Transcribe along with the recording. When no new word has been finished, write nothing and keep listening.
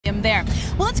them there.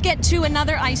 Well, let's get to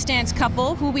another ice dance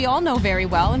couple who we all know very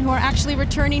well and who are actually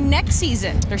returning next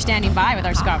season. They're standing by with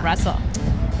our Scott Russell.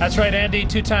 That's right, Andy.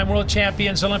 Two-time world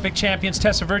champions, Olympic champions,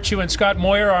 Tessa Virtue and Scott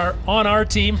Moir are on our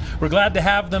team. We're glad to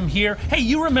have them here. Hey,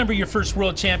 you remember your first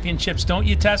world championships, don't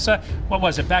you, Tessa? What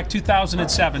was it, back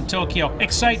 2007, Tokyo?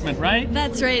 Excitement, right?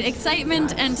 That's right,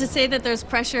 excitement, and to say that there's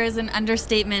pressure is an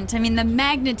understatement. I mean, the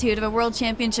magnitude of a world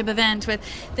championship event with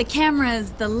the cameras,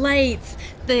 the lights,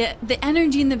 the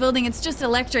energy in the building, it's just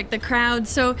electric, the crowd.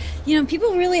 So, you know,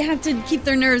 people really have to keep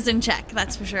their nerves in check,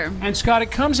 that's for sure. And Scott,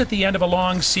 it comes at the end of a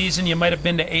long season. You might have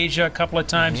been to Asia a couple of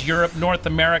times, Europe, North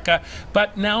America,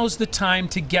 but now's the time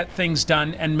to get things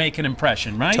done and make an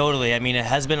impression, right? Totally. I mean, it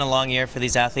has been a long year for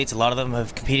these athletes. A lot of them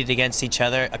have competed against each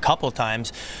other a couple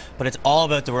times, but it's all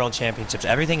about the World Championships.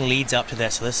 Everything leads up to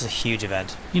this, so this is a huge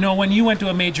event. You know, when you went to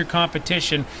a major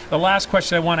competition, the last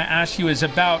question I want to ask you is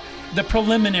about the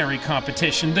preliminary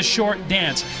competition, the short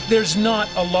dance. There's not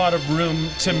a lot of room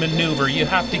to maneuver. You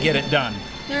have to get it done.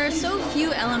 There are so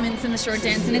few elements in the short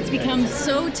dance, and it's become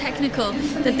so technical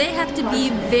that they have to be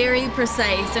very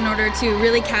precise in order to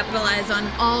really capitalize on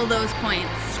all those points.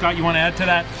 Scott, you want to add to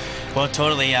that? Well,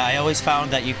 totally, yeah. I always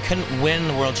found that you couldn't win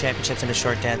the World Championships in a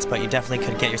short dance, but you definitely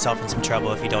could get yourself in some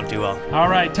trouble if you don't do well. All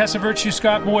right, Tessa Virtue,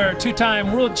 Scott Moir,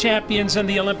 two-time world champions and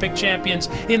the Olympic champions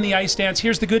in the ice dance.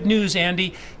 Here's the good news,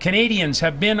 Andy. Canadians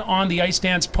have been on the ice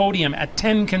dance podium at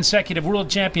 10 consecutive world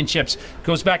championships.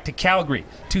 Goes back to Calgary,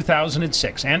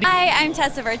 2006. Andy? Hi, I'm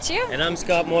Tessa Virtue. And I'm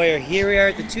Scott Moir. Here we are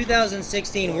at the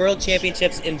 2016 World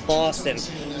Championships in Boston.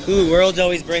 Ooh, Worlds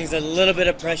always brings a little bit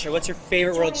of pressure. What's your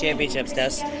favorite World Championships,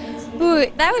 Tess? Ooh,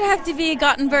 that would have to be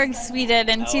Gothenburg, Sweden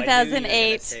in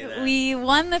 2008. I We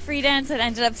won the free dance and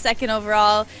ended up second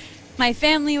overall. My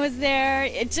family was there.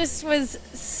 It just was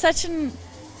such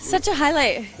a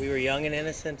highlight. We were young and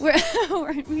innocent.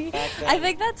 Weren't we? I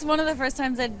think that's one of the first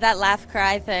times I did that laugh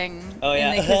cry thing. Oh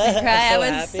yeah, in the kiss and cry. So I was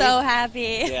happy. so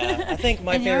happy. Yeah, I think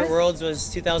my And favorite yours? Worlds was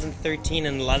 2013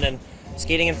 in London.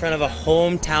 Skating in front of a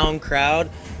hometown crowd.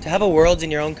 To have a Worlds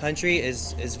in your own country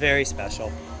is very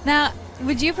special. Now,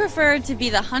 would you prefer to be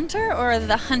the hunter or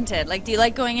the hunted? Like, do you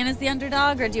like going in as the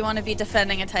underdog, or do you want to be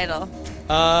defending a title?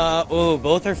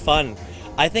 Both are fun.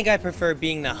 I think I prefer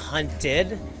being the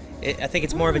hunted. I think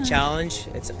it's more of a challenge.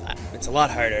 It's a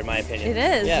lot harder in my opinion. It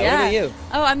is, yeah. yeah. What about you?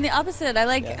 Oh, I'm the opposite. I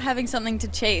like having something to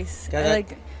chase. I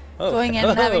like going in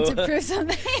and having to prove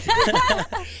something.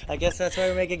 I guess that's why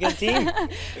we make a good team.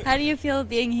 How do you feel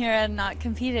being here and not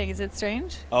competing? Is it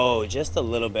strange? Oh, just a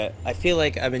little bit. I feel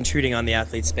like I'm intruding on the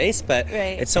athlete space, but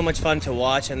it's so much fun to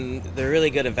watch, and they're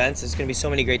really good events. There's going to be so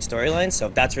many great storylines, so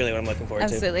that's really what I'm looking forward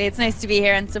to. Absolutely. It's nice to be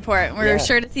here and support. We're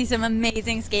sure to see some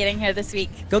amazing skating here this week.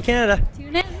 Go Canada!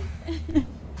 Tune in.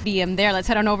 BM there. Let's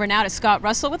head on over now to Scott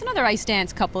Russell with another ice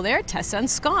dance couple there, Tessa and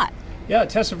Scott. Yeah,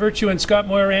 Tessa Virtue and Scott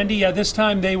Moir, Andy. This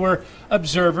time they were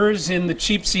observers in the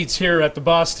cheap seats here at the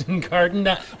Boston Garden.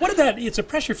 It's a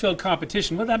pressure-filled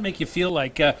competition. What did that make you feel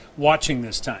like watching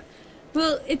this time?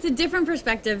 Well, it's a different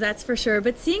perspective, that's for sure.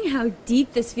 But seeing how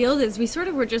deep this field is, we sort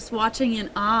of were just watching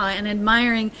in awe and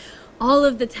admiring all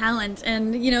of the talent.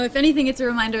 And, you know, if anything, it's a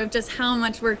reminder of just how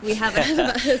much work we have ahead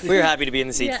of us. We're happy to be in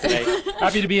the seats today.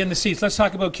 Happy to be in the seats. Let's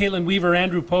talk about Caitlin Weaver,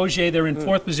 Andrew Pogier. They're in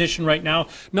fourth position right now.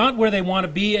 Not where they want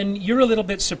to be, and you're a little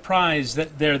bit surprised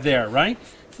that they're there, right?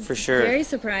 For sure. Very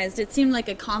surprised. It seemed like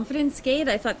a confident skate.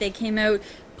 I thought they came out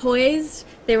poised.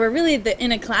 They were really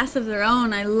in a class of their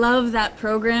own. I love that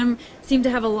program. Seemed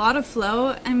to have a lot of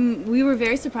flow, and we were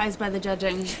very surprised by the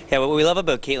judging. Yeah, what we love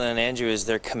about Caitlin and Andrew is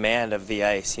their command of the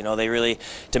ice. You know, they really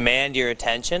demand your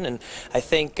attention, and I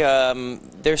think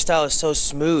their style is so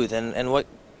smooth, and what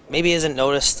maybe isn't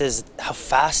noticed is how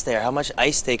fast they are, how much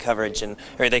ice they cover,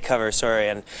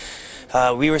 and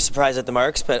we were surprised at the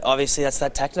marks, but obviously that's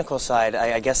that technical side.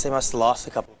 I guess they must have lost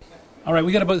a couple. All right,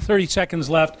 we got about 30 seconds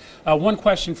left. One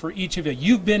question for each of you.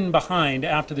 You've been behind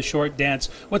after the short dance.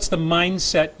 What's the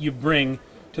mindset you bring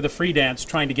to the free dance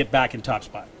trying to get back in top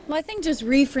spot? Well, I think just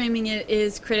reframing it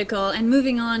is critical, and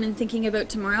moving on and thinking about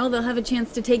tomorrow, they'll have a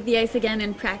chance to take the ice again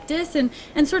and practice and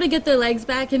sort of get their legs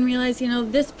back and realize, you know,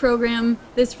 this program,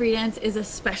 this free dance is a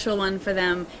special one for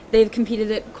them. They've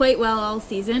competed it quite well all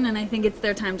season, and I think it's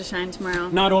their time to shine tomorrow.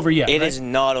 Not over yet. It is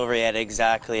not over yet,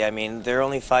 exactly. I mean, they're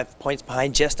only 5 points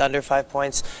behind, just under 5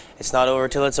 points. It's not over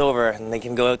till it's over, and they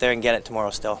can go out there and get it tomorrow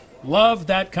still. Love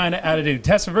that kind of attitude.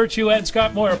 Tessa Virtue and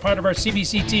Scott Moir are part of our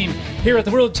CBC team here at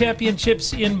the World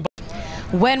Championships in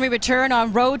When we return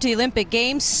on Road to the Olympic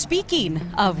Games, speaking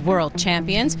of world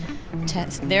champions,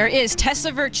 there is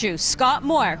Tessa Virtue, Scott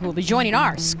Moir, who will be joining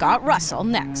our Scott Russell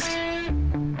next.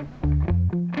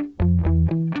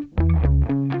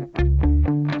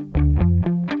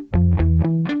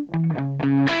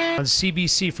 on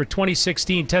CBC for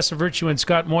 2016. Tessa Virtue and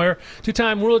Scott Moir,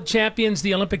 two-time world champions,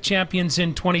 the Olympic champions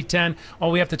in 2010. Oh,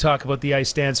 we have to talk about the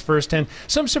ice dance first, and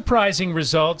some surprising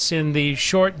results in the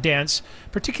short dance,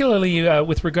 particularly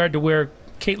with regard to where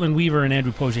Caitlin Weaver and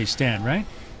Andrew Pogier stand, right?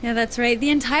 Yeah, that's right. The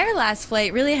entire last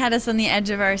flight really had us on the edge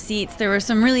of our seats. There were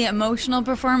some really emotional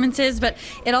performances, but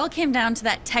it all came down to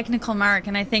that technical mark,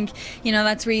 and I think,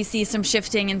 that's where you see some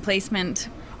shifting in placement.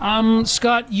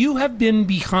 Scott, you have been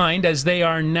behind, as they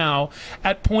are now,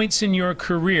 at points in your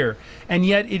career, and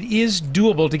yet it is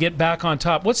doable to get back on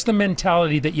top. What's the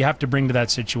mentality that you have to bring to that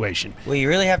situation? Well, you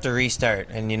really have to restart,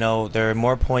 and there are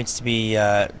more points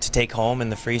to take home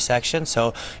in the free section,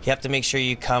 so you have to make sure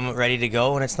you come ready to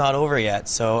go when it's not over yet.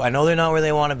 So I know they're not where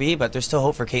they want to be, but there's still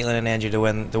hope for Caitlin and Andrew to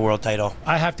win the world title.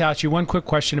 I have to ask you one quick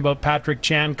question about Patrick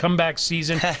Chan, comeback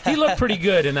season. He looked pretty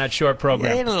good in that short program.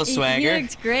 Yeah, he had a little swagger. He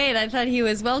looked great. I thought he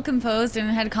was well composed and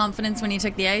had confidence when he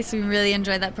took the ice. We really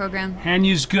enjoyed that program.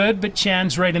 Hanyu's good, but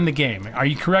Chan's right in the game. Are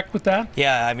you correct with that?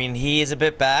 Yeah, I mean, he is a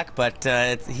bit back, but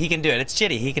he can do it. It's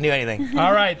Chitty. He can do anything.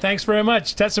 All right, thanks very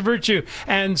much. Tessa Virtue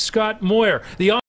and Scott Moir. The